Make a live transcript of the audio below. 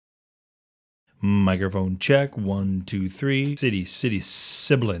Microphone check. 1, 2, 3. City,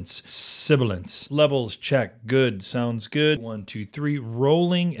 sibilance. Levels check. Good. Sounds good. 1, 2, 3.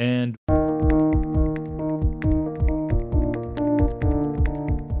 Rolling and...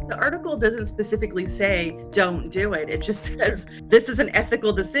 The article doesn't specifically say, don't do it. It just says, this is an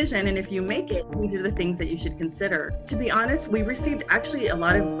ethical decision. And if you make it, these are the things that you should consider. To be honest, we received actually a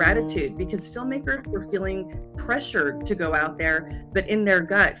lot of gratitude because filmmakers were feeling pressured to go out there, but in their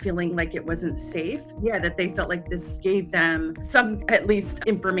gut, feeling like it wasn't safe. Yeah, that they felt like this gave them some, at least,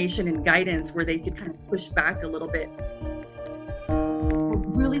 information and guidance where they could kind of push back a little bit.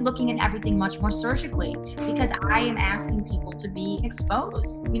 Really looking at everything much more surgically because I am asking people to be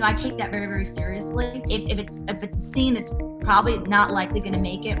exposed. I take that very, very seriously. If it's a scene that's probably not likely going to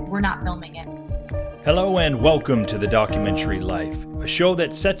make it, we're not filming it. Hello and welcome to The Documentary Life, a show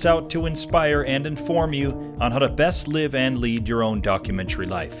that sets out to inspire and inform you on how to best live and lead your own documentary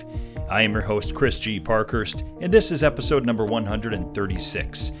life. I am your host, Chris G. Parkhurst, and this is episode number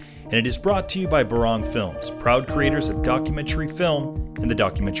 136. And it is brought to you by Barong Films, proud creators of documentary film and the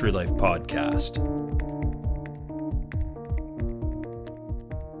Documentary Life podcast.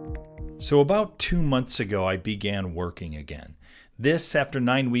 So about 2 months ago, I began working again. This after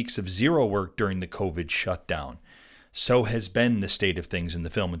 9 weeks of zero work during the COVID shutdown. So has been the state of things in the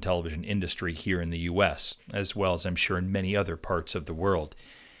film and television industry here in the U.S., as well as I'm sure in many other parts of the world.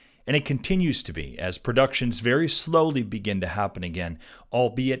 And it continues to be, as productions very slowly begin to happen again,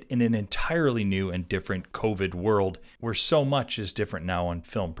 albeit in an entirely new and different COVID world, where so much is different now on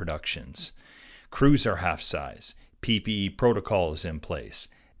film productions. Crews are half-size, PPE protocol is in place,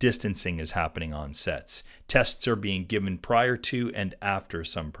 distancing is happening on sets, tests are being given prior to and after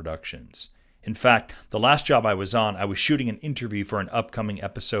some productions. In fact, the last job I was on, I was shooting an interview for an upcoming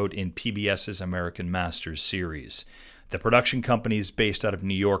episode in PBS's American Masters series. The production company is based out of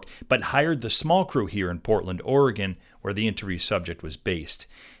New York, but hired the small crew here in Portland, Oregon, where the interview subject was based.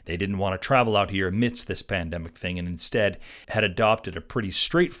 They didn't want to travel out here amidst this pandemic thing and instead had adopted a pretty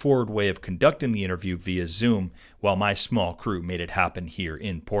straightforward way of conducting the interview via Zoom, while my small crew made it happen here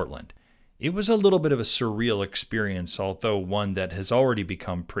in Portland. It was a little bit of a surreal experience, although one that has already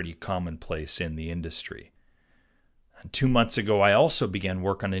become pretty commonplace in the industry. And 2 months ago, I also began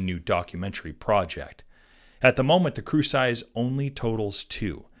work on a new documentary project. At the moment, the crew size only totals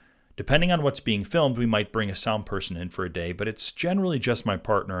 2. Depending on what's being filmed, we might bring a sound person in for a day, but it's generally just my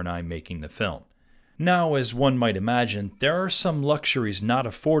partner and I making the film. Now, as one might imagine, there are some luxuries not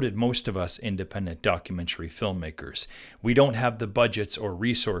afforded most of us independent documentary filmmakers. We don't have the budgets or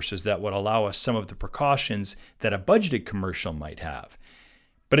resources that would allow us some of the precautions that a budgeted commercial might have.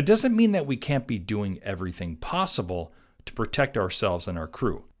 But it doesn't mean that we can't be doing everything possible to protect ourselves and our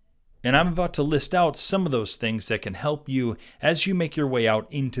crew. And I'm about to list out some of those things that can help you as you make your way out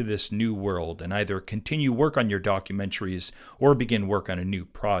into this new world and either continue work on your documentaries or begin work on a new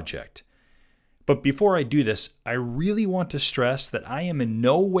project. But before I do this, I really want to stress that I am in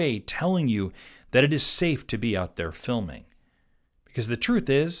no way telling you that it is safe to be out there filming. Because the truth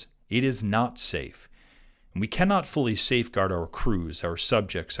is, it is not safe. And we cannot fully safeguard our crews, our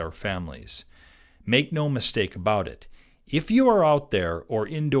subjects, our families. Make no mistake about it. If you are out there or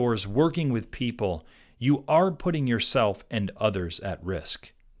indoors working with people, you are putting yourself and others at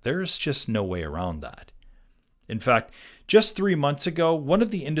risk. There's just no way around that. In fact, just 3 months ago, one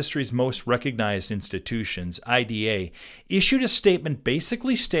of the industry's most recognized institutions, IDA, issued a statement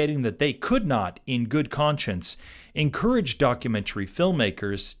basically stating that they could not, in good conscience, encourage documentary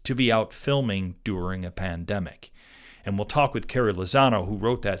filmmakers to be out filming during a pandemic. And we'll talk with Carrie Lozano, who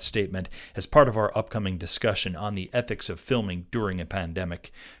wrote that statement, as part of our upcoming discussion on the ethics of filming during a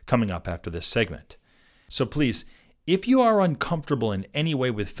pandemic, coming up after this segment. So please, if you are uncomfortable in any way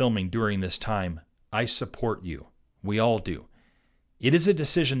with filming during this time, I support you. We all do. It is a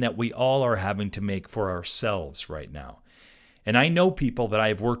decision that we all are having to make for ourselves right now. And I know people that I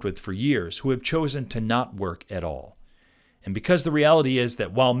have worked with for years who have chosen to not work at all. And because the reality is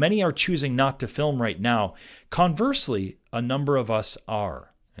that while many are choosing not to film right now, conversely, a number of us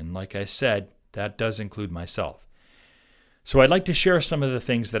are. And like I said, that does include myself. So I'd like to share some of the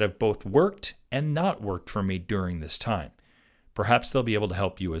things that have both worked and not worked for me during this time. Perhaps they'll be able to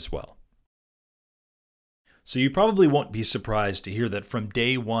help you as well. So you probably won't be surprised to hear that from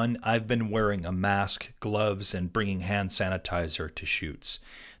day one, I've been wearing a mask, gloves, and bringing hand sanitizer to shoots.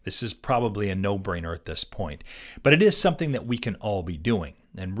 This is probably a no-brainer at this point, but it is something that we can all be doing.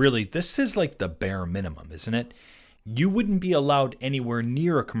 And really, this is like the bare minimum, isn't it? You wouldn't be allowed anywhere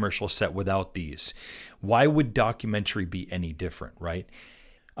near a commercial set without these. Why would documentary be any different, right?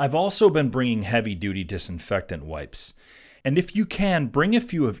 I've also been bringing heavy-duty disinfectant wipes. And if you can, bring a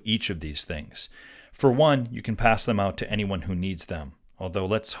few of each of these things. For one, you can pass them out to anyone who needs them, although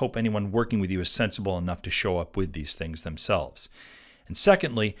let's hope anyone working with you is sensible enough to show up with these things themselves. And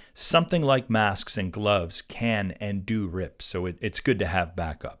secondly, something like masks and gloves can and do rip, so it's good to have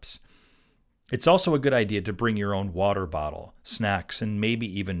backups. It's also a good idea to bring your own water bottle, snacks, and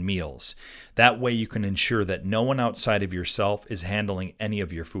maybe even meals. That way you can ensure that no one outside of yourself is handling any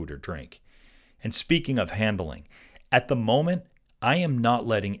of your food or drink. And speaking of handling, at the moment, I am not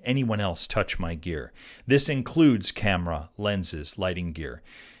letting anyone else touch my gear. This includes camera, lenses, lighting gear.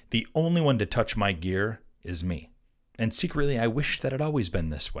 The only one to touch my gear is me. And secretly, I wish that had always been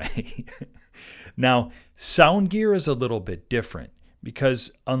this way. Now, sound gear is a little bit different,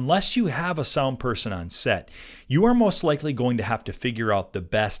 because unless you have a sound person on set, you are most likely going to have to figure out the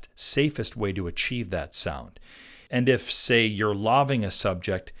best, safest way to achieve that sound. And if, say, you're laving a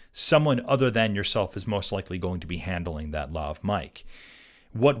subject, someone other than yourself is most likely going to be handling that lav mic.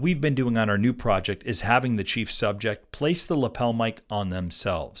 What we've been doing on our new project is having the chief subject place the lapel mic on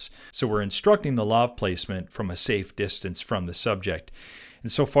themselves. So we're instructing the lav placement from a safe distance from the subject.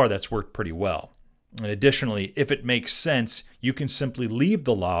 And so far that's worked pretty well. And additionally, if it makes sense, you can simply leave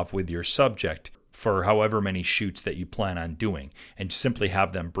the lav with your subject for however many shoots that you plan on doing, and simply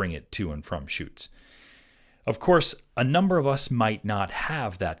have them bring it to and from shoots. Of course, a number of us might not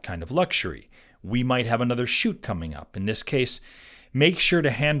have that kind of luxury. We might have another shoot coming up. In this case, make sure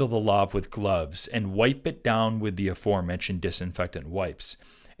to handle the lav with gloves and wipe it down with the aforementioned disinfectant wipes.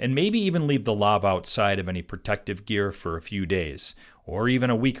 And maybe even leave the lav outside of any protective gear for a few days, or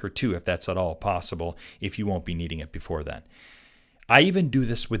even a week or two if that's at all possible, if you won't be needing it before then. I even do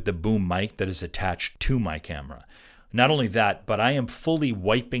this with the boom mic that is attached to my camera. Not only that, but I am fully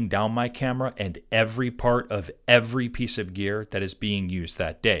wiping down my camera and every part of every piece of gear that is being used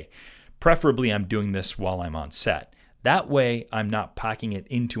that day. Preferably, I'm doing this while I'm on set. That way, I'm not packing it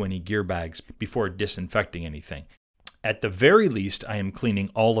into any gear bags before disinfecting anything. At the very least, I am cleaning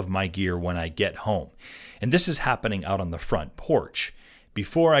all of my gear when I get home. And this is happening out on the front porch.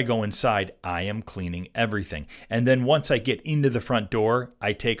 Before I go inside, I am cleaning everything. And then once I get into the front door,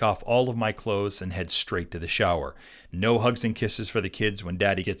 I take off all of my clothes and head straight to the shower. No hugs and kisses for the kids when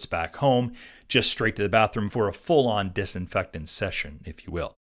Daddy gets back home, just straight to the bathroom for a full-on disinfectant session, if you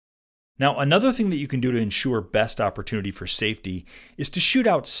will. Now, another thing that you can do to ensure best opportunity for safety is to shoot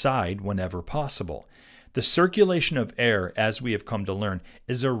outside whenever possible. The circulation of air, as we have come to learn,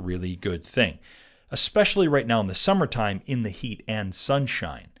 is a really good thing, especially right now in the summertime in the heat and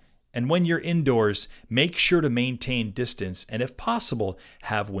sunshine. And when you're indoors, make sure to maintain distance and, if possible,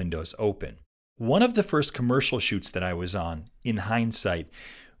 have windows open. One of the first commercial shoots that I was on, in hindsight,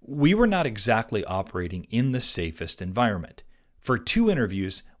 we were not exactly operating in the safest environment. For 2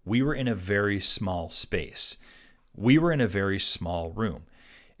 interviews, we were in a very small space. We were in a very small room.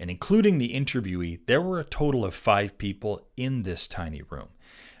 And including the interviewee, there were a total of 5 people in this tiny room.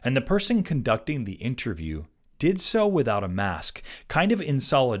 And the person conducting the interview did so without a mask, kind of in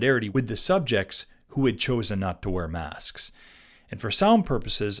solidarity with the subjects who had chosen not to wear masks. And for sound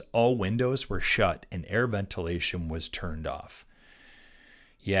purposes, all windows were shut and air ventilation was turned off.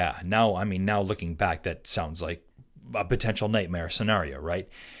 Yeah, now looking back, that sounds like a potential nightmare scenario, right?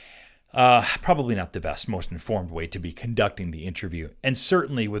 Probably not the best, most informed way to be conducting the interview. And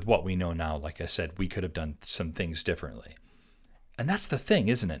certainly with what we know now, like I said, we could have done some things differently. And that's the thing,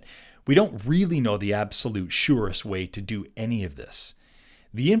 isn't it? We don't really know the absolute surest way to do any of this.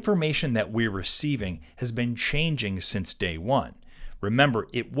 The information that we're receiving has been changing since day one. Remember,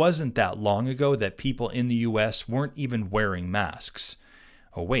 it wasn't that long ago that people in the US weren't even wearing masks.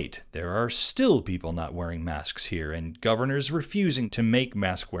 Oh wait, there are still people not wearing masks here, and governors refusing to make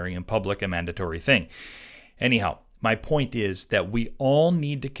mask wearing in public a mandatory thing. Anyhow, my point is that we all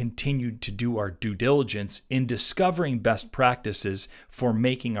need to continue to do our due diligence in discovering best practices for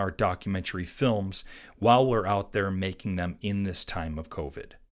making our documentary films while we're out there making them in this time of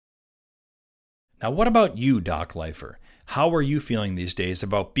COVID. Now, what about you, doc lifer? How are you feeling these days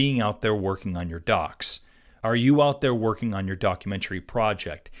about being out there working on your docs? Are you out there working on your documentary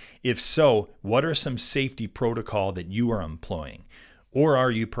project? If so, what are some safety protocol that you are employing? Or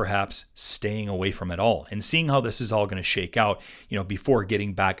are you perhaps staying away from it all and seeing how this is all going to shake out, before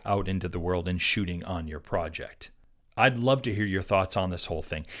getting back out into the world and shooting on your project? I'd love to hear your thoughts on this whole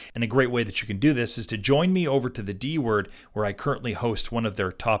thing. And a great way that you can do this is to join me over to the D Word, where I currently host one of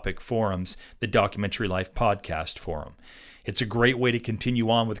their topic forums, the Documentary Life Podcast Forum. It's a great way to continue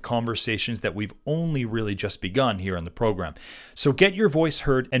on with conversations that we've only really just begun here on the program. So get your voice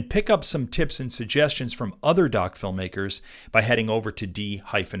heard and pick up some tips and suggestions from other doc filmmakers by heading over to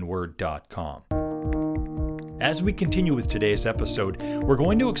d-word.com. As we continue with today's episode, we're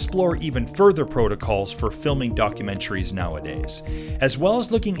going to explore even further protocols for filming documentaries nowadays, as well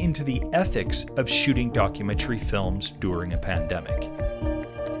as looking into the ethics of shooting documentary films during a pandemic.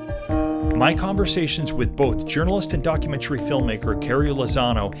 My conversations with both journalist and documentary filmmaker Carrie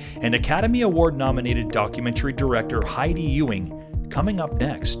Lozano and Academy Award-nominated documentary director Heidi Ewing coming up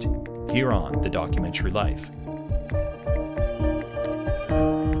next here on The Documentary Life.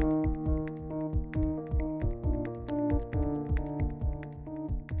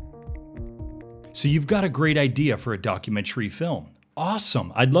 So you've got a great idea for a documentary film.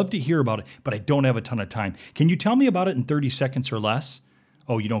 Awesome. I'd love to hear about it, but I don't have a ton of time. Can you tell me about it in 30 seconds or less?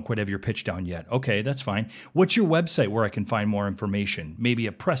 Oh, you don't quite have your pitch down yet. Okay, that's fine. What's your website where I can find more information? Maybe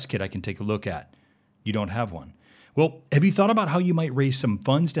a press kit I can take a look at. You don't have one. Well, have you thought about how you might raise some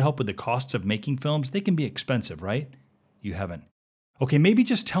funds to help with the costs of making films? They can be expensive, right? You haven't. Okay, maybe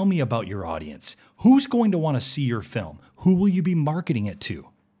just tell me about your audience. Who's going to want to see your film? Who will you be marketing it to?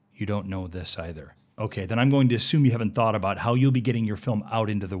 You don't know this either. Okay, then I'm going to assume you haven't thought about how you'll be getting your film out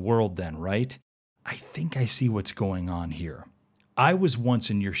into the world then, right? I think I see what's going on here. I was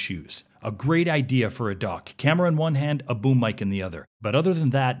once in your shoes. A great idea for a doc. Camera in one hand, a boom mic in the other. But other than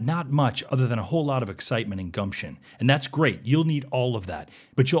that, not much other than a whole lot of excitement and gumption. And that's great. You'll need all of that.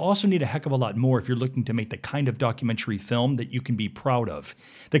 But you'll also need a heck of a lot more if you're looking to make the kind of documentary film that you can be proud of.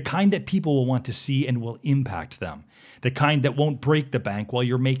 The kind that people will want to see and will impact them. The kind that won't break the bank while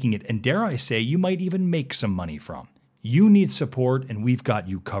you're making it. And dare I say, you might even make some money from. You need support, and we've got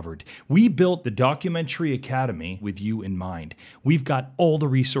you covered. We built the Documentary Academy with you in mind. We've got all the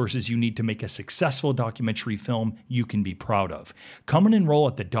resources you need to make a successful documentary film you can be proud of. Come and enroll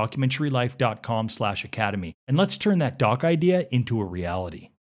at thedocumentarylife.com/academy, and let's turn that doc idea into a reality.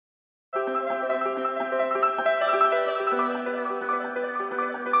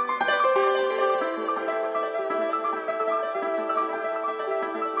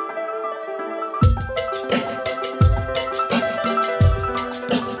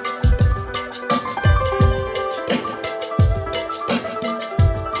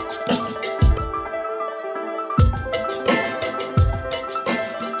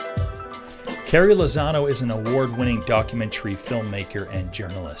 Carrie Lozano is an award-winning documentary filmmaker and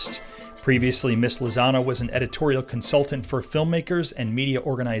journalist. Previously, Ms. Lozano was an editorial consultant for filmmakers and media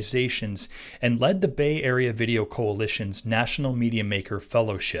organizations and led the Bay Area Video Coalition's National Media Maker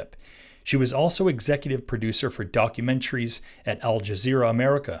Fellowship. She was also executive producer for documentaries at Al Jazeera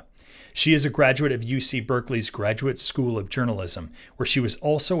America. She is a graduate of UC Berkeley's Graduate School of Journalism, where she was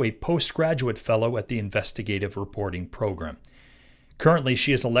also a postgraduate fellow at the Investigative Reporting Program. Currently,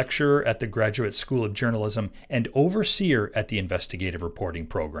 she is a lecturer at the Graduate School of Journalism and overseer at the Investigative Reporting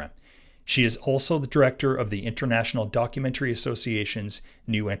Program. She is also the director of the International Documentary Association's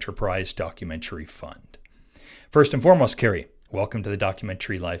New Enterprise Documentary Fund. First and foremost, Carrie, welcome to The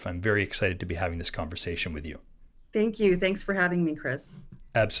Documentary Life. I'm very excited to be having this conversation with you. Thank you. Thanks for having me, Chris.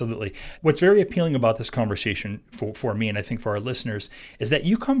 Absolutely. What's very appealing about this conversation for me, and I think for our listeners, is that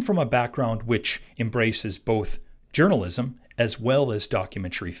you come from a background which embraces both journalism as well as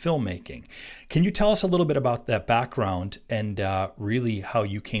documentary filmmaking. Can you tell us a little bit about that background and really how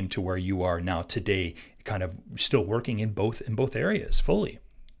you came to where you are now today, kind of still working in both areas fully?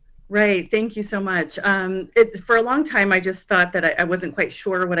 Right. Thank you so much. For a long time, I just thought that I wasn't quite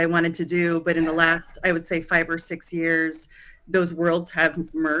sure what I wanted to do. But in the last, I would say 5 or 6 years, those worlds have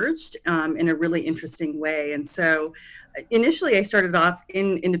merged in a really interesting way. And so initially, I started off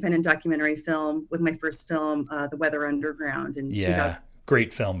in independent documentary film with my first film, The Weather Underground. In 2000.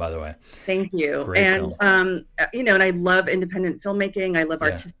 Great film, by the way. Thank you. Great and, film. And I love independent filmmaking. I love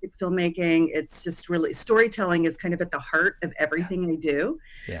artistic filmmaking. It's just really, storytelling is kind of at the heart of everything I do.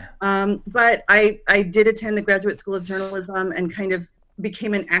 Yeah. But I did attend the Graduate School of Journalism and kind of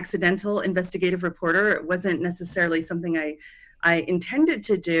became an accidental investigative reporter. It wasn't necessarily something I intended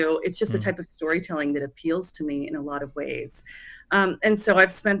to do. It's just the type of storytelling that appeals to me in a lot of ways. And so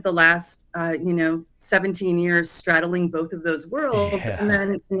I've spent the last, 17 years straddling both of those worlds. Yeah. And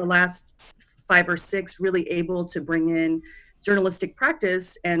then in the last 5 or 6, really able to bring in journalistic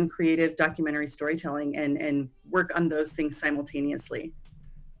practice and creative documentary storytelling and work on those things simultaneously.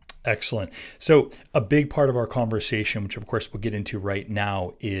 Excellent. So a big part of our conversation, which of course we'll get into right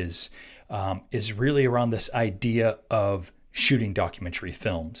now, is really around this idea of shooting documentary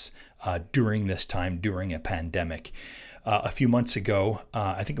films during this time, during a pandemic. A few months ago,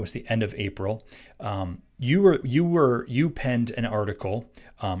 I think it was the end of April, you penned an article,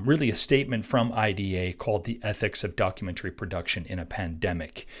 really a statement from IDA called "The Ethics of Documentary Production in a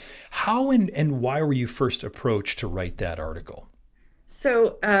Pandemic." How and why were you first approached to write that article?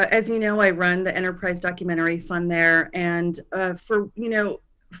 So, as you know, I run the Enterprise Documentary Fund there, and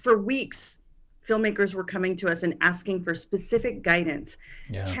for weeks, filmmakers were coming to us and asking for specific guidance.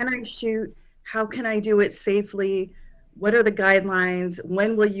 Yeah. Can I shoot? How can I do it safely? What are the guidelines?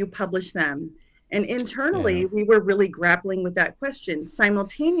 When will you publish them? And internally, Yeah. we were really grappling with that question.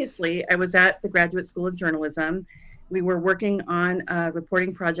 Simultaneously, I was at the Graduate School of Journalism. We were working on a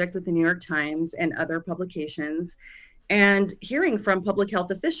reporting project with the New York Times and other publications, and hearing from public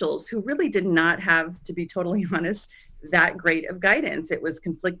health officials who really did not have, to be totally honest, that great of guidance. It was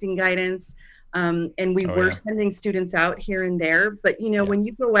conflicting guidance. And we Oh, were yeah. sending students out here and there. But, Yeah. when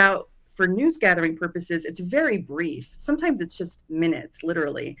you go out for news gathering purposes, it's very brief. Sometimes it's just minutes,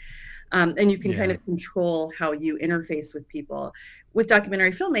 literally. And you can kind Yeah. of control how you interface with people. With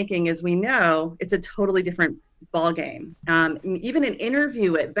documentary filmmaking, as we know, it's a totally different ball game. Even an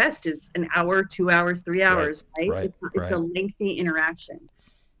interview at best is an hour, 2 hours, 3 hours, right? Right. It's a Right. lengthy interaction.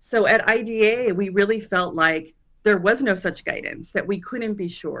 So at IDA, we really felt like there was no such guidance, that we couldn't be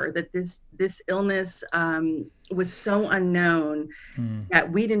sure, that this illness was so unknown Mm. that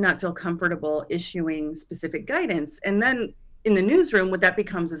we did not feel comfortable issuing specific guidance. And then in the newsroom, what that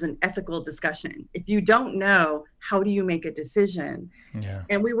becomes is an ethical discussion. If you don't know, how do you make a decision? Yeah.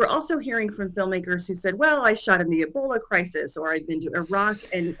 And we were also hearing from filmmakers who said, well, I shot in the Ebola crisis, or I've been to Iraq.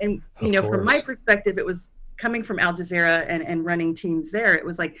 And Of from my course. perspective, it was coming from Al Jazeera and running teams there. It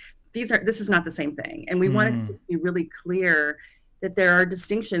was like, this is not the same thing. And we wanted to just be really clear that there are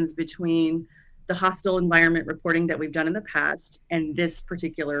distinctions between the hostile environment reporting that we've done in the past and this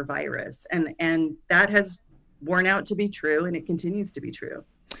particular virus. And that has borne out to be true, and it continues to be true.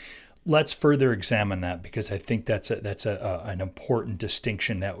 Let's further examine that, because I think that's an important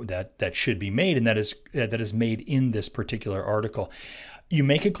distinction that should be made, and that is made in this particular article. You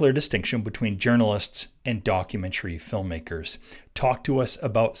make a clear distinction between journalists and documentary filmmakers. Talk to us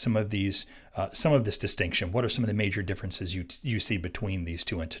about some of this distinction. What are some of the major differences you see between these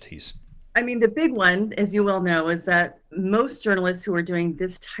two entities? I mean, the big one, as you well know, is that most journalists who are doing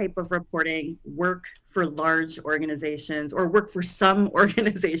this type of reporting work for large organizations or work for some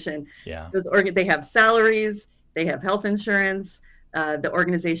organization. Yeah. They have salaries, they have health insurance. The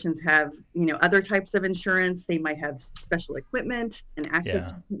organizations have, other types of insurance. They might have special equipment and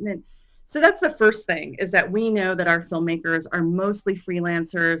access to equipment. So that's the first thing, is that we know that our filmmakers are mostly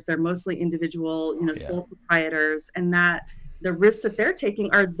freelancers. They're mostly individual, sole proprietors, and that the risks that they're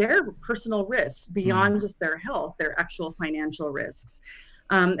taking are their personal risks beyond just their health, their actual financial risks.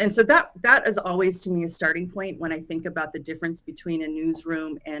 And so that is always, to me, a starting point when I think about the difference between a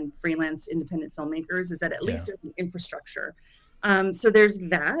newsroom and freelance independent filmmakers, is that at least there's an infrastructure. So there's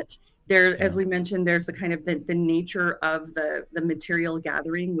that. As we mentioned, there's the kind of the nature of the material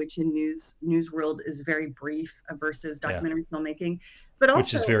gathering, which in news world is very brief versus documentary filmmaking. But also,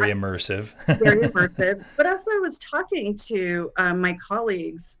 which is very immersive. Very immersive. But also, I was talking to my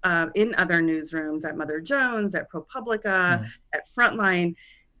colleagues in other newsrooms at Mother Jones, at ProPublica, at Frontline,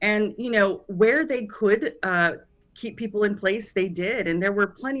 and where they could keep people in place, they did. And there were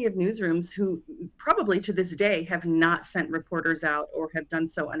plenty of newsrooms who probably to this day have not sent reporters out, or have done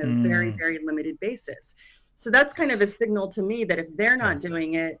so on a very, very limited basis. So that's kind of a signal to me that if they're not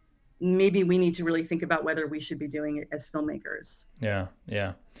doing it, maybe we need to really think about whether we should be doing it as filmmakers. Yeah.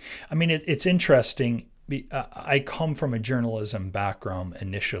 I mean, it's interesting. I come from a journalism background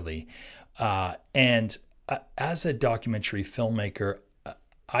initially. And as a documentary filmmaker,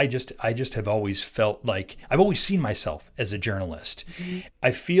 I just have always felt like I've always seen myself as a journalist. I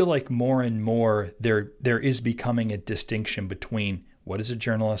feel like more and more there is becoming a distinction between what is a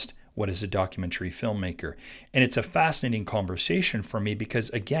journalist, what is a documentary filmmaker. And it's a fascinating conversation for me because,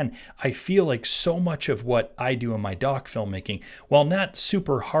 again, I feel like so much of what I do in my doc filmmaking, while not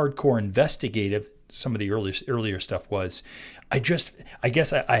super hardcore investigative, some of the earlier stuff was, I just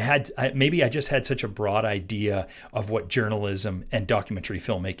had such a broad idea of what journalism and documentary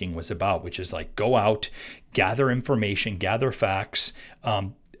filmmaking was about, which is like go out, gather information, gather facts.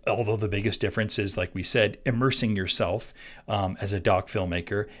 Although the biggest difference is, like we said, immersing yourself as a doc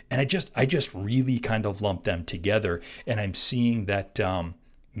filmmaker. And I just really kind of lump them together. And I'm seeing that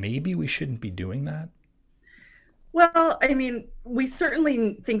maybe we shouldn't be doing that. Well, I mean, we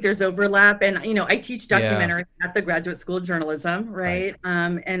certainly think there's overlap. And, I teach documentary at the Graduate School of Journalism, right?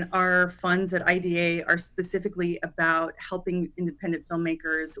 And our funds at IDA are specifically about helping independent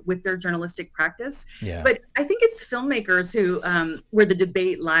filmmakers with their journalistic practice. Yeah. But I think it's filmmakers who, where the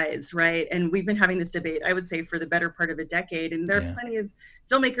debate lies, right? And we've been having this debate, I would say, for the better part of a decade. And there are plenty of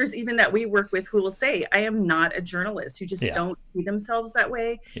filmmakers, even that we work with, who will say, I am not a journalist, who just don't see themselves that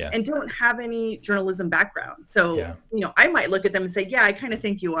way and don't have any journalism background. So, I might look at at them and say, yeah, I kind of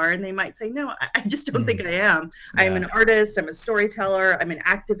think you are. And they might say, no, I just don't think I am. I'm an artist. I'm a storyteller. I'm an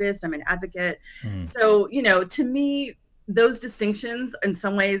activist. I'm an advocate. So, to me, those distinctions in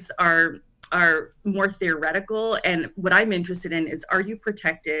some ways are more theoretical. And what I'm interested in is, are you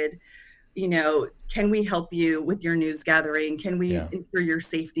protected? Can we help you with your news gathering? Can we ensure your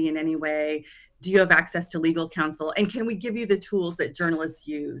safety in any way? Do you have access to legal counsel? And can we give you the tools that journalists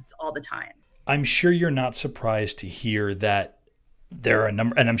use all the time? I'm sure you're not surprised to hear that there are a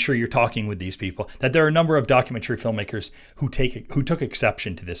number, and I'm sure you're talking with these people, that there are a number of documentary filmmakers who took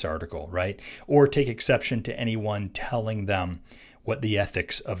exception to this article, right? Or take exception to anyone telling them what the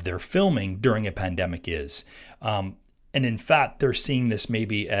ethics of their filming during a pandemic is. And in fact, they're seeing this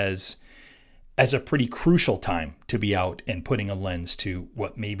maybe as a pretty crucial time to be out and putting a lens to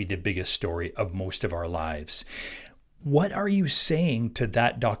what may be the biggest story of most of our lives. What are you saying to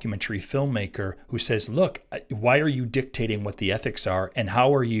that documentary filmmaker who says, look, why are you dictating what the ethics are? And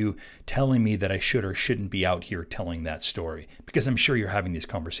how are you telling me that I should or shouldn't be out here telling that story? Because I'm sure you're having these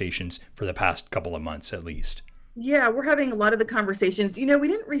conversations for the past couple of months at least. Yeah, we're having a lot of the conversations. We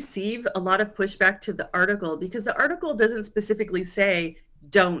didn't receive a lot of pushback to the article because the article doesn't specifically say,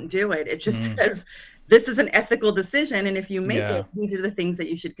 don't do it. It just says, this is an ethical decision. And if you make it, these are the things that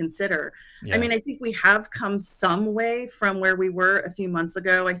you should consider. I mean, I think we have come some way from where we were a few months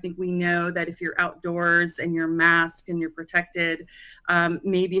ago. I think we know that if you're outdoors and you're masked and you're protected,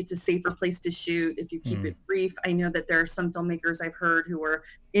 maybe it's a safer place to shoot if you keep it brief. I know that there are some filmmakers I've heard who are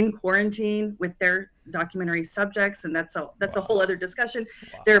in quarantine with their documentary subjects, and that's a whole other discussion.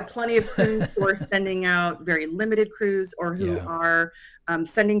 There are plenty of crews who are sending out very limited crews, or who are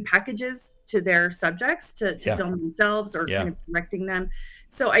sending packages to their subjects to film themselves, or kind of directing them.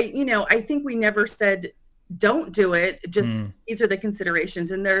 So I think we never said don't do it. Just these are the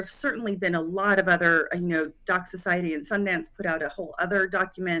considerations. And there have certainly been a lot of other, Doc Society and Sundance put out a whole other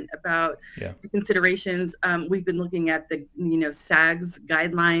document about the considerations. We've been looking at the, SAG's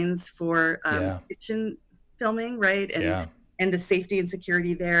guidelines for fiction filming, right? And the safety and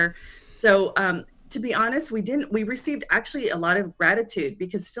security there. So to be honest, we received actually a lot of gratitude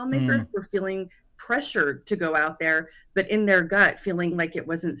because filmmakers were feeling pressured to go out there, but in their gut feeling like it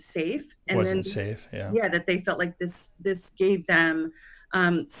wasn't safe. And that they felt like this gave them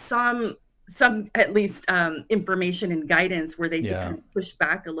some at least information and guidance where they could kind of push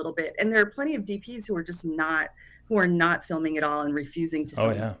back a little bit. And there are plenty of DPs who are not filming at all and refusing to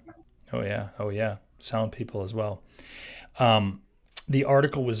film. Oh yeah. Sound people as well. The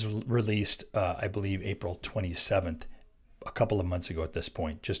article was released, I believe, April 27th, a couple of months ago at this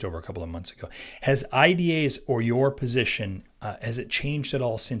point, just over a couple of months ago. Has IDA's or your position, has it changed at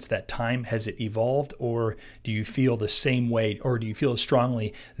all since that time? Has it evolved, or do you feel the same way, or do you feel as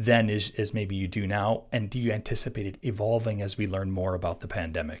strongly then as maybe you do now? And do you anticipate it evolving as we learn more about the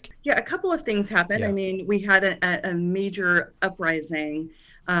pandemic? Yeah, a couple of things happened. I mean, we had a major uprising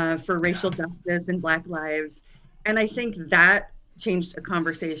for racial justice and Black lives. And I think that changed a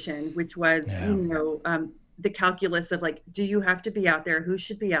conversation, which was, the calculus of like, do you have to be out there? Who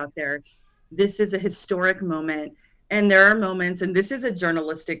should be out there? This is a historic moment. And there are moments, and this is a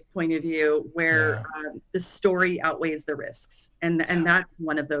journalistic point of view, where the story outweighs the risks. And that's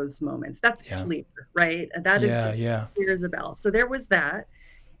one of those moments. That's clear, right? That is just clear as a bell. So there was that.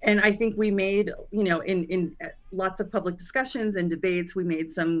 And I think we made, in lots of public discussions and debates, we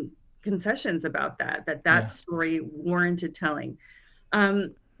made some concessions about that story warranted telling.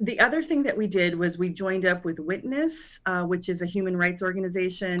 The other thing that we did was we joined up with Witness, which is a human rights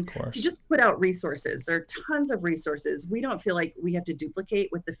organization, to just put out resources. There are tons of resources. We don't feel like we have to duplicate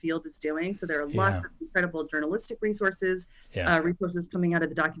what the field is doing. So there are lots of incredible journalistic resources, resources coming out of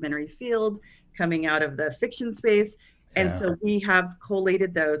the documentary field, coming out of the fiction space. And so we have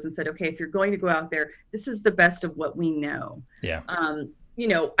collated those and said, okay, if you're going to go out there, this is the best of what we know.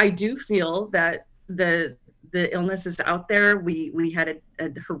 I do feel that the illness is out there. We had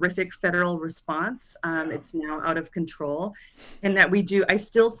a horrific federal response. It's now out of control. And that I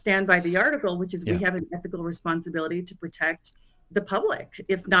still stand by the article, which is we have an ethical responsibility to protect the public,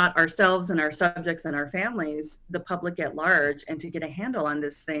 if not ourselves and our subjects and our families, the public at large, and to get a handle on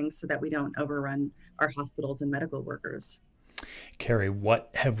this thing so that we don't overrun our hospitals and medical workers. Carrie, what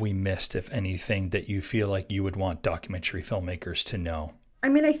have we missed, if anything, that you feel like you would want documentary filmmakers to know? I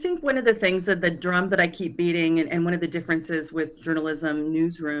mean, I think one of the things that the drum that I keep beating, and one of the differences with journalism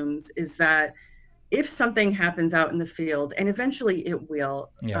newsrooms, is that if something happens out in the field, and eventually it will,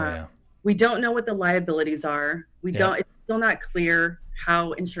 we don't know what the liabilities are. It's still not clear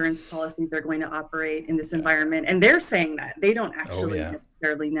how insurance policies are going to operate in this environment. And they're saying that they don't actually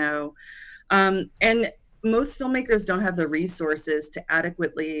necessarily know. And most filmmakers don't have the resources to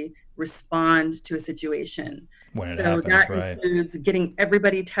adequately respond to a situation. When it So happens, that right? includes getting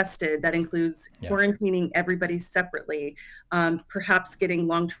everybody tested. That includes Yeah. quarantining everybody separately, perhaps getting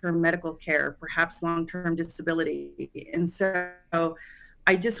long-term medical care, perhaps long-term disability. And so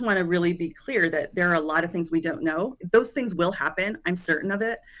I just want to really be clear that there are a lot of things we don't know. Those things will happen. I'm certain of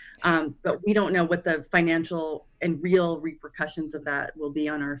it. But we don't know what the financial and real repercussions of that will be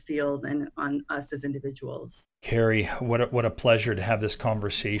on our field and on us as individuals. Carrie, what a pleasure to have this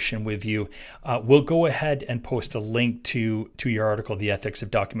conversation with you. We'll go ahead and post a link to your article, The Ethics of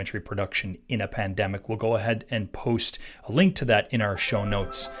Documentary Production in a Pandemic. We'll go ahead and post a link to that in our show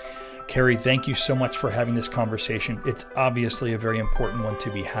notes. Carrie, thank you so much for having this conversation. It's obviously a very important one to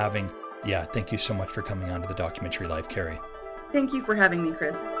be having. Yeah, thank you so much for coming on to the Documentary Life, Carrie. Thank you for having me,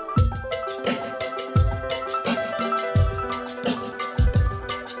 Chris.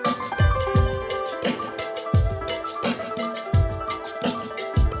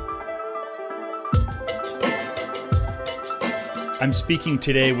 I'm speaking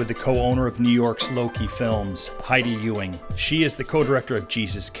today with the co-owner of New York's Loki Films, Heidi Ewing. She is the co-director of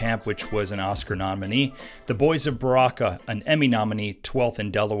Jesus Camp, which was an Oscar nominee, The Boys of Baraka, an Emmy nominee, 12th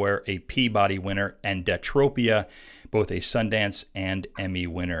in Delaware, a Peabody winner, and Detropia, both a Sundance and Emmy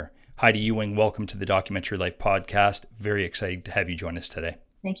winner. Heidi Ewing, welcome to the Documentary Life podcast. Very excited to have you join us today.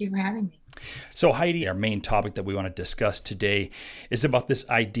 Thank you for having me. So Heidi, our main topic that we want to discuss today is about this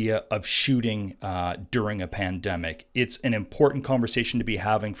idea of shooting during a pandemic. It's an important conversation to be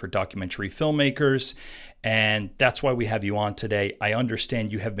having for documentary filmmakers, and that's why we have you on today. I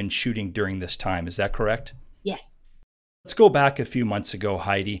understand you have been shooting during this time. Is that correct? Yes. Let's go back a few months ago,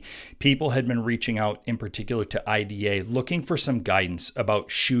 Heidi. People had been reaching out in particular to IDA looking for some guidance about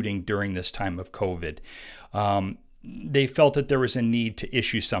shooting during this time of COVID. They felt that there was a need to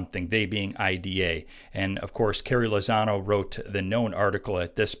issue something, they being IDA. And of course, Carrie Lozano wrote the known article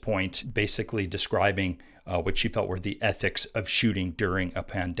at this point, basically describing what she felt were the ethics of shooting during a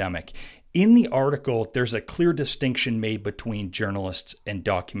pandemic. In the article, there's a clear distinction made between journalists and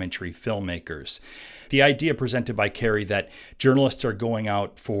documentary filmmakers. The idea presented by Carrie that journalists are going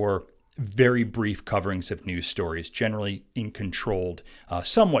out for very brief coverings of news stories, generally in controlled,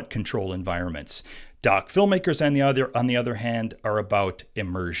 somewhat controlled environments. Doc filmmakers, on the other hand, are about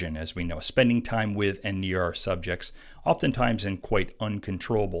immersion, as we know, spending time with and near our subjects, oftentimes in quite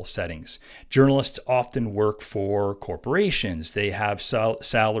uncontrollable settings. Journalists often work for corporations. They have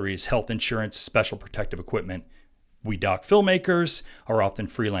salaries, health insurance, special protective equipment. We doc filmmakers are often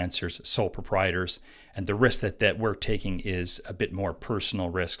freelancers, sole proprietors, and the risk that we're taking is a bit more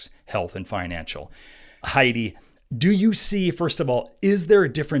personal risks, health and financial. Heidi, do you see, first of all, is there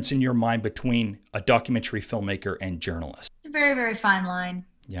a difference in your mind between a documentary filmmaker and journalist? It's a very, very fine line.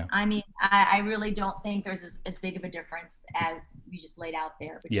 Yeah. I mean, I really don't think there's as big of a difference as you just laid out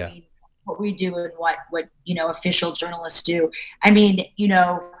there between what we do and what official journalists do. I mean,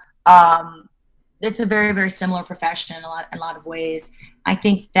 it's a very, very similar profession in a lot of ways. I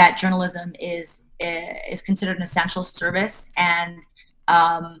think that journalism is considered an essential service, and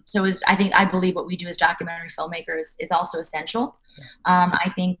I believe what we do as documentary filmmakers is also essential.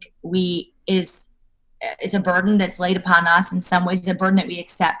 I think is a burden that's laid upon us, in some ways a burden that we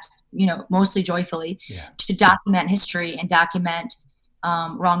accept, mostly joyfully, to document history and document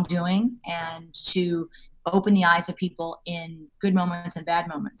wrongdoing and to open the eyes of people in good moments and bad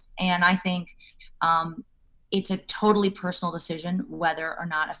moments. And I think it's a totally personal decision whether or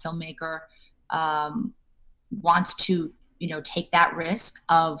not a filmmaker wants to take that risk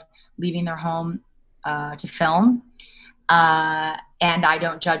of leaving their home to film. And I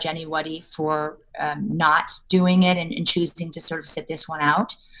don't judge anybody for not doing it and choosing to sort of sit this one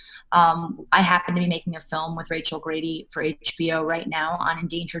out. I happen to be making a film with Rachel Grady for HBO right now on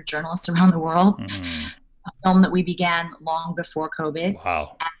endangered journalists around the world, a film that we began long before COVID.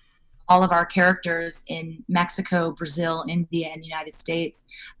 Wow. And all of our characters in Mexico, Brazil, India, and the United States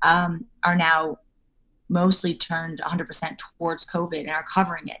are now mostly turned 100% towards COVID and are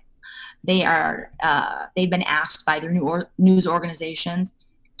covering it. They've been asked by their news organizations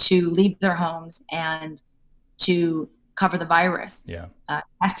to leave their homes and to cover the virus.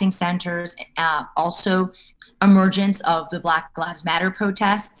 Testing centers, also emergence of the Black Lives Matter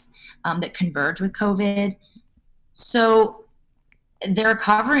protests that converge with COVID. So they're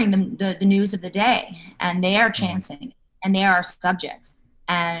covering the news of the day, and they are chancing, and they are our subjects.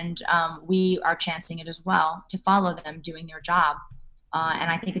 And we are chancing it as well to follow them doing their job.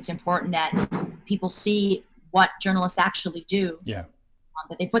 And I think it's important that people see what journalists actually do, that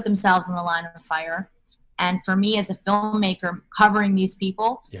they put themselves in the line of fire. And for me as a filmmaker covering these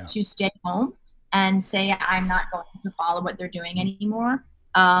people to stay home and say, I'm not going to follow what they're doing anymore.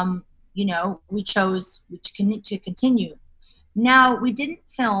 We chose to continue. Now, we didn't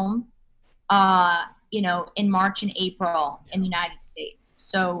film, in March and April in the United States.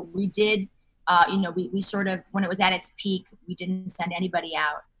 So we did, we sort of, when it was at its peak, we didn't send anybody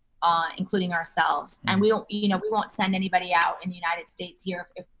out, including ourselves. And we won't send anybody out in the United States here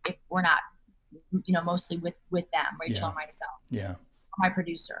if we're not, mostly with them, Rachel and myself, my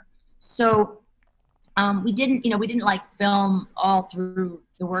producer. So we didn't like film all through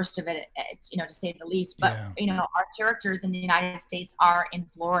the worst of it, to say the least. But our characters in the United States are in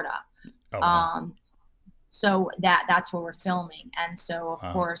Florida, so that's where we're filming. And so of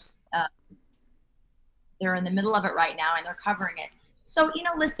course they're in the middle of it right now, and they're covering it. So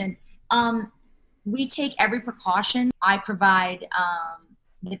listen, we take every precaution. I provide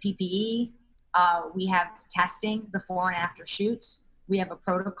the PPE. We have testing before and after shoots. We have a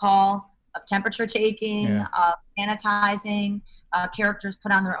protocol of temperature taking, of sanitizing. Characters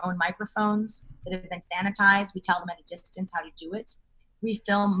put on their own microphones that have been sanitized. We tell them at a distance how to do it. We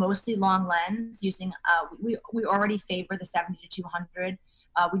film mostly long lens using, we already favor the 70 to 200.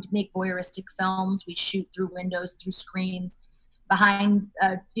 We make voyeuristic films. We shoot through windows, through screens, behind,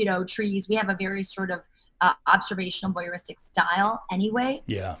 trees. We have a very sort of observational voyeuristic style anyway.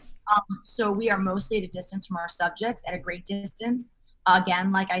 Yeah. So we are mostly at a distance from our subjects, at a great distance.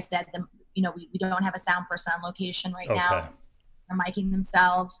 Again, like I said, we don't have a sound person on location right now. They're miking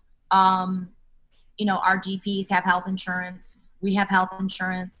themselves. Our DPs have health insurance. We have health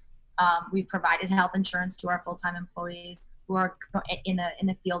insurance. We've provided health insurance to our full-time employees who are in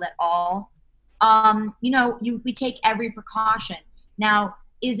the field at all. We take every precaution. Now,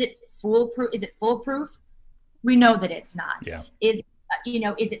 is it foolproof? We know that it's not. Yeah. Is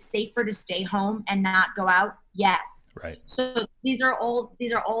it safer to stay home and not go out? Yes. Right. So these are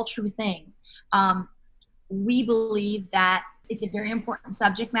all true things. We believe that it's a very important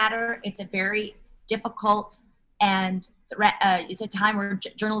subject matter. It's a very difficult and it's a time where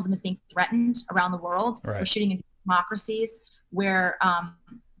journalism is being threatened around the world. Right. We're shooting in democracies where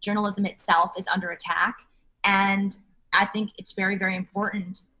journalism itself is under attack. And I think it's very, very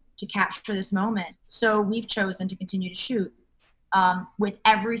important to capture this moment. So we've chosen to continue to shoot with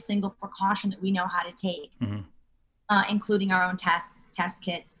every single precaution that we know how to take, including our own test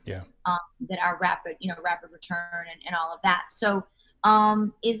kits that are rapid return and all of that. So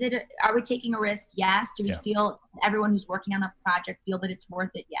are we taking a risk? Yes. Do we feel, everyone who's working on the project feel that it's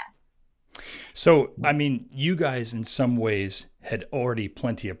worth it? Yes. So, I mean, you guys in some ways had already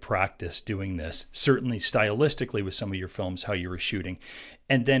plenty of practice doing this, certainly stylistically with some of your films, how you were shooting,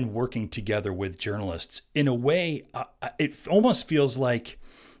 and then working together with journalists. In a way, it almost feels like,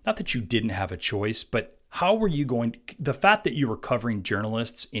 not that you didn't have a choice, but how were you going to, the fact that you were covering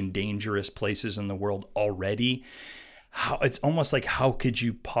journalists in dangerous places in the world already, it's almost like, how could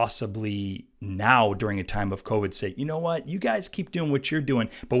you possibly now during a time of COVID say, you know what, you guys keep doing what you're doing,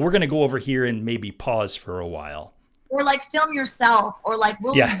 but we're going to go over here and maybe pause for a while? Or like film yourself, or like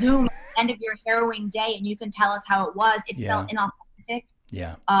we'll Zoom at the end of your harrowing day and you can tell us how it was. It felt inauthentic.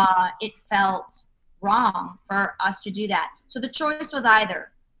 Yeah. It felt wrong for us to do that. So the choice was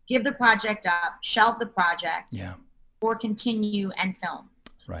either give the project up, shelve the project, or continue and film.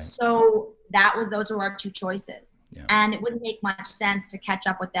 Right. So those were our two choices. Yeah. And it wouldn't make much sense to catch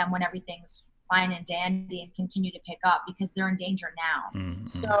up with them when everything's fine and dandy and continue to pick up, because they're in danger now. Mm-hmm.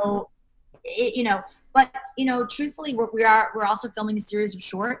 So, truthfully, we're also filming a series of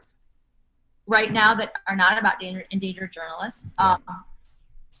shorts right now that are not about endangered journalists.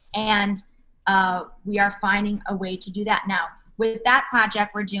 And we are finding a way to do that now. With that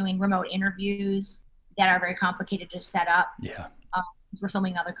project, we're doing remote interviews that are very complicated to set up. Yeah. We're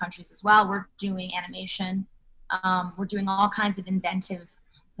filming in other countries as well. We're doing animation. We're doing all kinds of inventive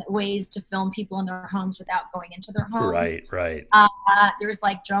ways to film people in their homes without going into their homes. Right. There's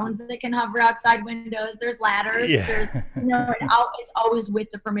like drones that can hover outside windows. There's ladders. Yeah. There's, it's always with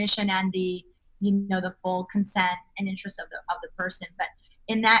the permission and the full consent and interest of the person. But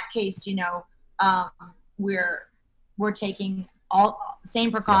in that case, we're taking all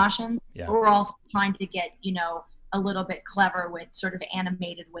same precautions. Yeah. But we're also trying to get, a little bit clever with sort of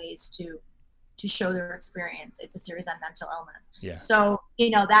animated ways to show their experience. It's a series on mental illness. Yeah. So,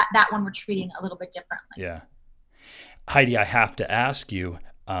 that one we're treating a little bit differently. Yeah. Heidi, I have to ask you,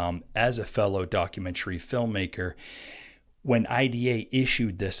 as a fellow documentary filmmaker, when IDA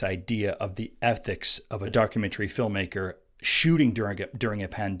issued this idea of the ethics of a documentary filmmaker shooting during a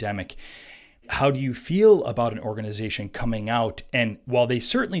pandemic, how do you feel about an organization coming out? And while they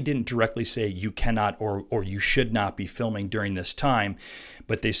certainly didn't directly say you cannot or you should not be filming during this time,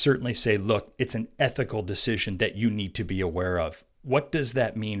 but they certainly say, look, it's an ethical decision that you need to be aware of. What does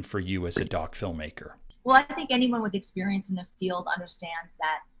that mean for you as a doc filmmaker? Well, I think anyone with experience in the field understands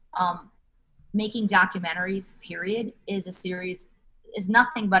that making documentaries, period, is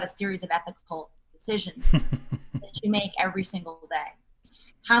nothing but a series of ethical decisions that you make every single day.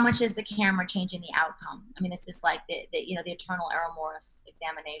 How much is the camera changing the outcome? I mean, this is like the eternal Errol Morris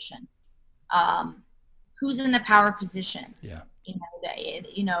examination. Who's in the power position? Yeah. It's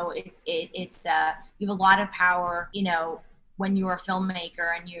you have a lot of power, when you're a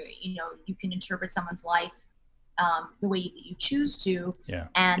filmmaker, and you can interpret someone's life the way you choose to. Yeah.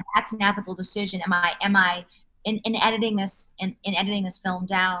 And that's an ethical decision. Am I in editing this film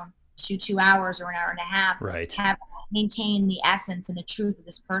down to 2 hours or an hour and a half? Right. Have maintain the essence and the truth of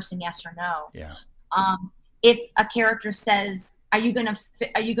this person, yes or no? Yeah. If a character says, are you gonna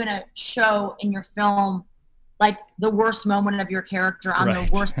show in your film like the worst moment of your character on right.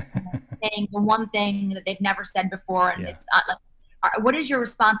 the worst thing, the one thing that they've never said before, and it's like, what is your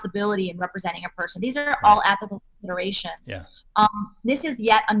responsibility in representing a person? These are all ethical considerations. Yeah. This is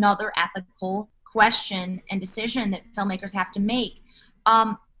yet another ethical question and decision that filmmakers have to make.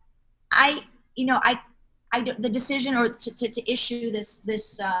 The decision or to issue this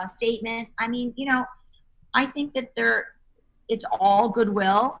statement, I mean, I think that it's all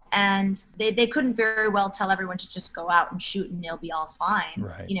goodwill, and they couldn't very well tell everyone to just go out and shoot and they'll be all fine.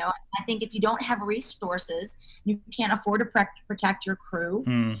 Right. I think if you don't have resources, you can't afford to protect your crew,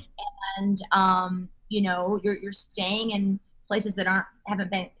 and you're staying in places that haven't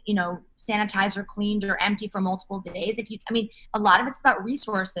been sanitized or cleaned or empty for multiple days. A lot of it's about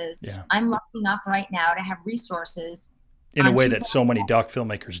resources. Yeah. I'm lucky enough right now to have resources in a way that so many doc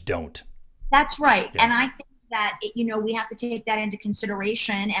filmmakers don't. That's right. Yeah. And I think that we have to take that into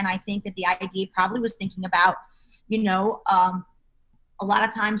consideration, and I think that the idea probably was thinking about a lot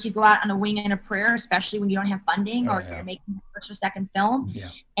of times you go out on a wing and a prayer, especially when you don't have funding or you're making a first or second film. Yeah.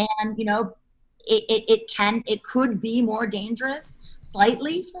 And it could be more dangerous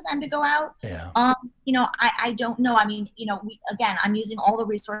slightly for them to go out. Yeah. I don't know. I mean, I'm using all the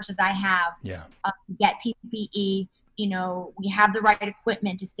resources I have to get PPE. We have the right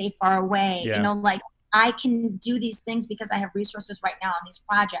equipment to stay far away. Yeah. I can do these things because I have resources right now on these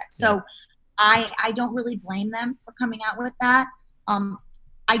projects. So I don't really blame them for coming out with that.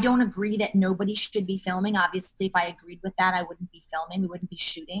 I don't agree that nobody should be filming. Obviously, if I agreed with that, I wouldn't be filming. We wouldn't be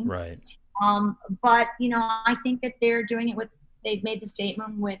shooting. Right. But I think that they're doing it they've made the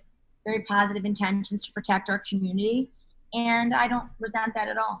statement with very positive intentions to protect our community. And I don't resent that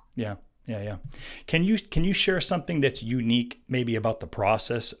at all. Yeah. Yeah. Can you share something that's unique maybe about the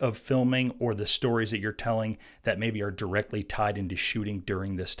process of filming or the stories that you're telling that maybe are directly tied into shooting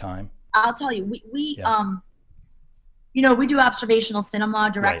during this time? I'll tell you, we do observational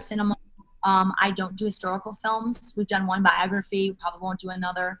cinema, direct cinema. I don't do historical films. We've done one biography. We probably won't do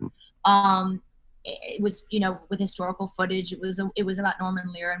another. It was, with historical footage. It was about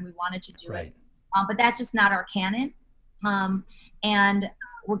Norman Lear, and we wanted to do it. But that's just not our canon. And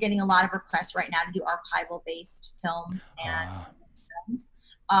we're getting a lot of requests right now to do archival-based films and films,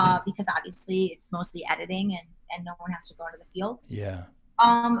 because obviously it's mostly editing and no one has to go into the field. Yeah.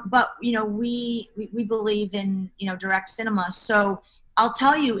 But we believe in direct cinema. So I'll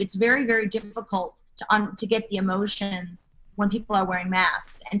tell you, it's very, very difficult to get the emotions when people are wearing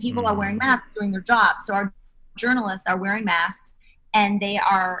masks, and people are wearing masks doing their job. So our journalists are wearing masks, and they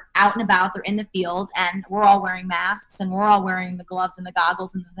are out and about. They're in the field, and we're all wearing masks, and we're all wearing the gloves and the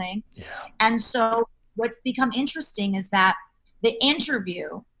goggles and the thing. Yeah. And so what's become interesting is that the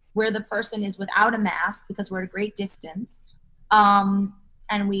interview where the person is without a mask, because we're at a great distance, and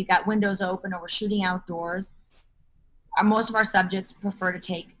we've got windows open, or we're shooting outdoors, most of our subjects prefer to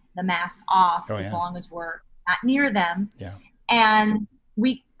take the mask off as long as we're not near them. Yeah. And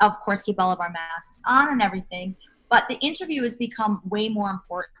we, of course, keep all of our masks on and everything. But the interview has become way more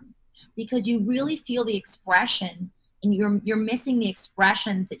important because you really feel the expression, and you're missing the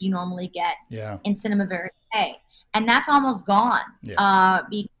expressions that you normally get in cinema verite. And that's almost gone. Yeah.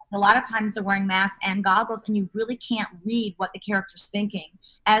 Because a lot of times they're wearing masks and goggles, and you really can't read what the character's thinking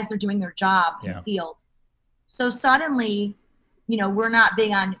as they're doing their job in the field. So suddenly, we're not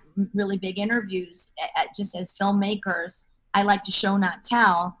big on really big interviews. Just as filmmakers, I like to show, not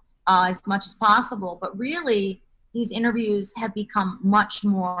tell, as much as possible. But really, these interviews have become much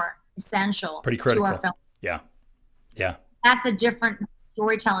more essential. Pretty critical. To our film. Yeah. That's a different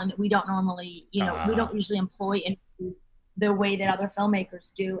storytelling that we don't normally, we don't usually employ interviews the way that other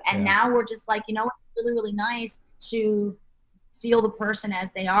filmmakers do. And now we're just like, you know what, it's really, really nice to feel the person as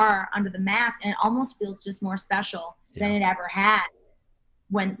they are under the mask, and it almost feels just more special than it ever has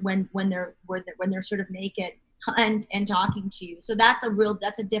when they're sort of naked and talking to you. So that's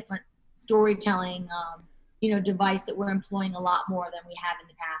a different storytelling device that we're employing a lot more than we have in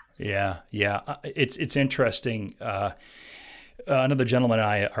the past. Yeah. It's interesting. Another gentleman and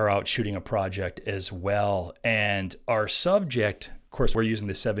I are out shooting a project as well, and our subject, of course, we're using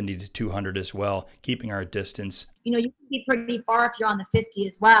the 70 to 200 as well, keeping our distance. You can be pretty far if you're on the 50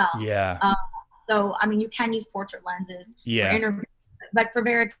 as well. Yeah. So, I mean, you can use portrait lenses for interviews, but for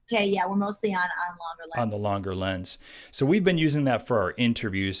verite, we're mostly on longer lenses. On the longer lens. So we've been using that for our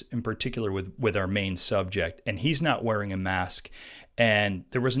interviews, in particular with our main subject, and he's not wearing a mask. And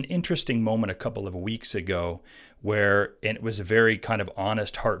there was an interesting moment a couple of weeks ago and it was a very kind of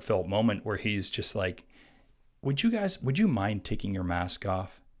honest, heartfelt moment where he's just like, would you mind taking your mask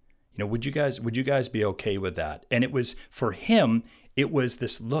off? Would you guys be okay with that? And it was, for him, it was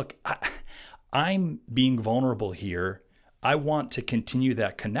this, look, I'm being vulnerable here. I want to continue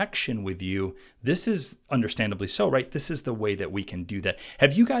that connection with you. This is understandably so, right? This is the way that we can do that.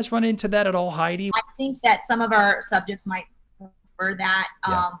 Have you guys run into that at all, Heidi? I think that some of our subjects might prefer that.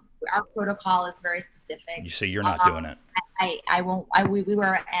 Yeah. Our protocol is very specific. So you're not doing it. I won't. We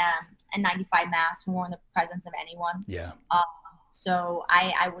wear a 95 mask when we're in the presence of anyone. Yeah. So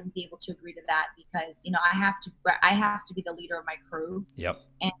I wouldn't be able to agree to that because I have to be the leader of my crew. Yep.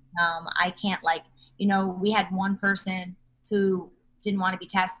 And I can't we had one person who didn't want to be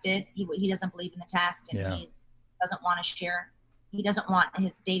tested. He doesn't believe in the test, and he doesn't want to share. He doesn't want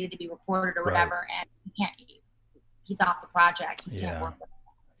his data to be recorded or whatever, and he can't. He's off the project. He can't work with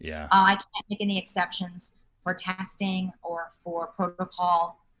it. Yeah. I can't make any exceptions for testing or for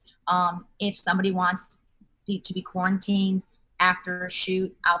protocol. If somebody wants to be quarantined after a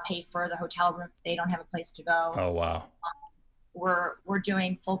shoot, I'll pay for the hotel room if they don't have a place to go. Oh, wow. We're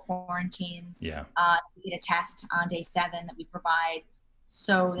doing full quarantines. Yeah. We get a test on day 7 that we provide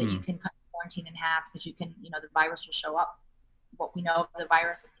so that you can cut the quarantine in half, because you can, the virus will show up. What we know of the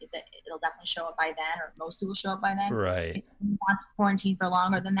virus is that it'll definitely show up by then, or mostly will show up by then. Right. If someone wants to quarantine for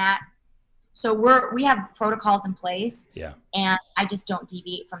longer than that. So we have protocols in place. Yeah. And I just don't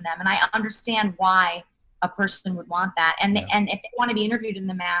deviate from them. And I understand why a person would want that. And and if they want to be interviewed in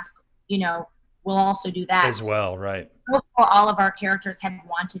the mask, we'll also do that as well. Right. All of our characters have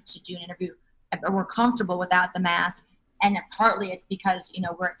wanted to do an interview, but we're comfortable without the mask. And partly it's because,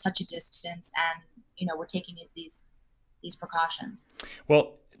 we're at such a distance, and, we're taking these precautions.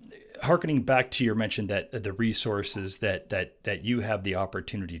 Well, hearkening back to your mention that the resources that you have the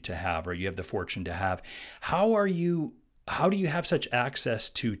opportunity to have, or you have the fortune to have, how do you have such access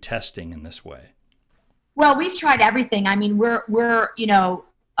to testing in this way? Well, we've tried everything. I mean, we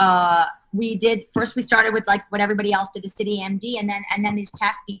started with like what everybody else did, the City MD, and then these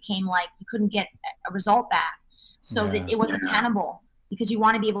tests became like you couldn't get a result back, so that it wasn't tenable, because you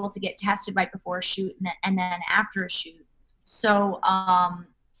want to be able to get tested right before a shoot and then after a shoot. So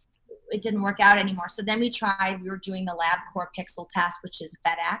it didn't work out anymore. So then we were doing the LabCorp Pixel test, which is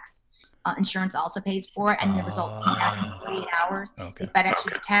FedEx. Insurance also pays for it, and the results come back in 48 hours. Okay. They FedEx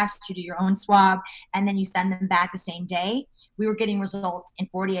you the test, you do your own swab, and then you send them back the same day. We were getting results in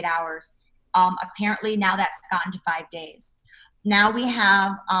 48 hours. Apparently now that's gotten to 5 days. Now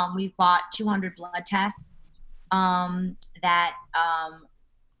we've bought 200 blood tests that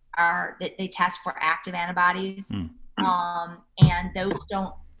they test for active antibodies. And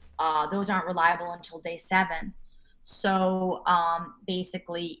those aren't reliable until day 7. So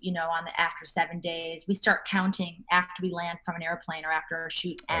basically, after 7 days, we start counting after we land from an airplane or after our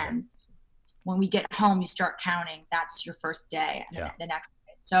shoot ends. When we get home, you start counting. That's your first day, and the next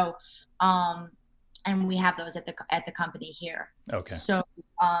day. So, and we have those at the company here. Okay. So,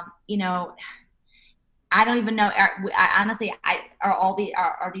 I don't even know. Honestly,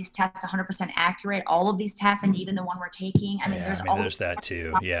 are these tests 100% accurate? All of these tests, and even the one we're taking. I mean, there's that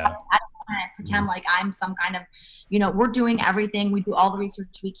too. Yeah. I don't want to pretend like I'm some kind of, we're doing everything. We do all the research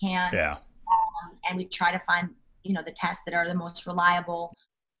we can. Yeah. And we try to find, the tests that are the most reliable.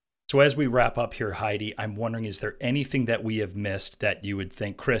 So as we wrap up here, Heidi, I'm wondering, is there anything that we have missed that you would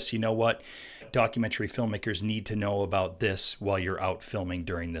think, Chris, you know what? Documentary filmmakers need to know about this while you're out filming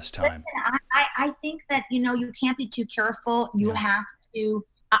during this time. Listen, I think that, you can't be too careful. You have to,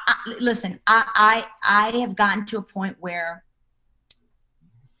 listen, I have gotten to a point where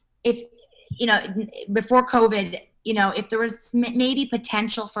if, before COVID, if there was maybe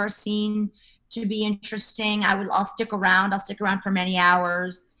potential for a scene to be interesting, I'll stick around. I'll stick around for many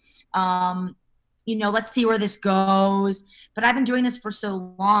hours. let's see where this goes. But I've been doing this for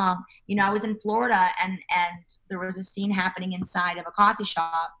so long. I was in Florida and there was a scene happening inside of a coffee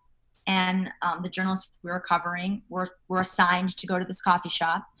shop, and the journalists we were covering were assigned to go to this coffee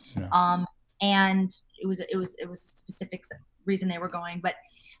shop. Yeah. And it was a specific reason they were going,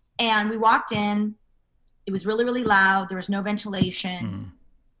 and we walked in. It was really, really loud. There was no ventilation.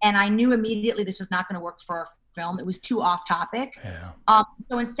 And I knew immediately this was not going to work for our film. It was too off topic. Yeah.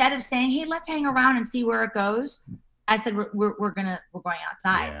 So instead of saying, hey, let's hang around and see where it goes, I said, we're going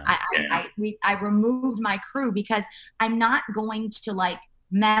outside. Yeah. I removed my crew because I'm not going to like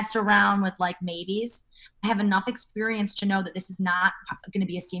mess around with like maybes. I have enough experience to know that this is not going to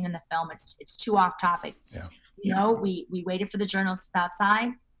be a scene in the film. It's too off topic. Yeah. We waited for the journalists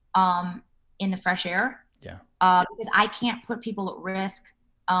outside in the fresh air. Yeah. Because I can't put people at risk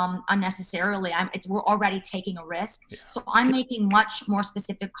unnecessarily. We're already taking a risk. Yeah. So I'm making much more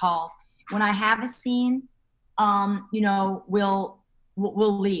specific calls. When I have a scene, we'll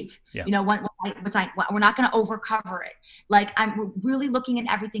leave. Yeah. We're not going to overcover it. Like I'm really looking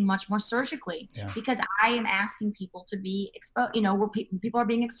at everything much more surgically. Yeah. Because I am asking people to be exposed. People are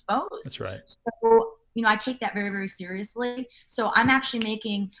being exposed. That's right. So I take that very, very seriously. So I'm actually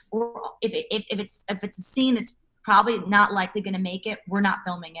making, or if it's a scene that's probably not likely going to make it, we're not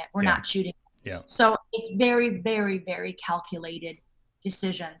filming it. We're not shooting it. Yeah. So it's very, very, very calculated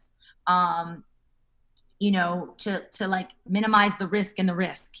decisions. To like minimize the risk and the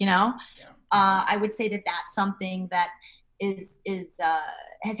risk. Yeah. I would say that that's something that is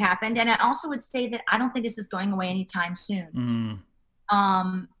has happened, and I also would say that I don't think this is going away anytime soon.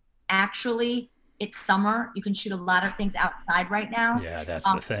 Actually. It's summer. You can shoot a lot of things outside right now. Yeah,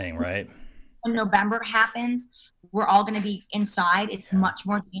 that's the thing, right? When November happens, we're all going to be inside. It's much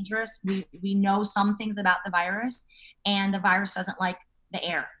more dangerous. We know some things about the virus, and the virus doesn't like the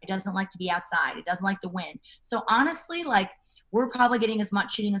air. It doesn't like to be outside. It doesn't like the wind. So honestly, like we're probably getting as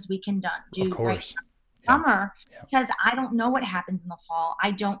much shooting as we can do of course. Right now, summer, because I don't know what happens in the fall. I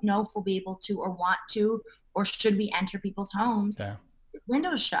don't know if we'll be able to or want to, or should we enter people's homes. Yeah.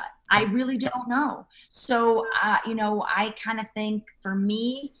 Windows shut. I really don't know. So, I kind of think for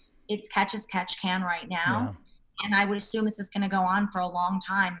me, it's catch as catch can right now. Yeah. And I would assume this is going to go on for a long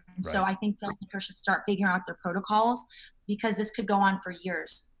time. And so I think filmmakers should start figuring out their protocols because this could go on for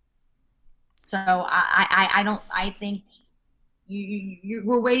years. So I think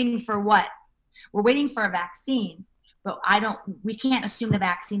we're waiting for what? We're waiting for a vaccine, but we can't assume the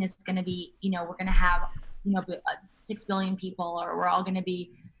vaccine is going to be, we're going to have 6 billion people, or we're all going to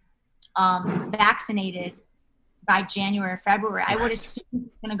be vaccinated by January or February. Right. I would assume it's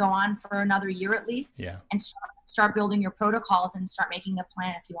going to go on for another year at least. Yeah. And start building your protocols and start making a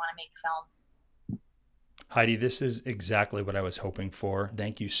plan if you want to make films. Heidi, this is exactly what I was hoping for.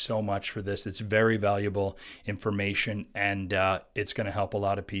 Thank you so much for this. It's very valuable information, and it's going to help a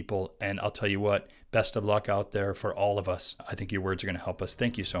lot of people. And I'll tell you what, best of luck out there for all of us. I think your words are going to help us.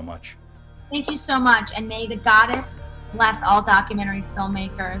 Thank you so much. Thank you so much, and may the goddess bless all documentary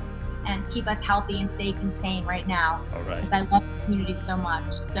filmmakers and keep us healthy and safe and sane right now. All right. Because I love the community so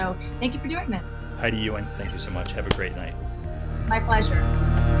much. So thank you for doing this. Heidi Ewing, thank you so much. Have a great night. My pleasure.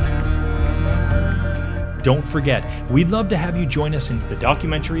 Don't forget, we'd love to have you join us in the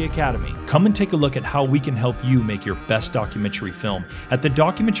Documentary Academy. Come and take a look at how we can help you make your best documentary film at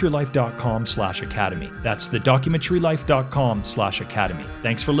thedocumentarylife.com/academy. That's thedocumentarylife.com/academy.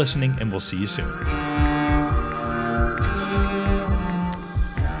 Thanks for listening, and we'll see you soon.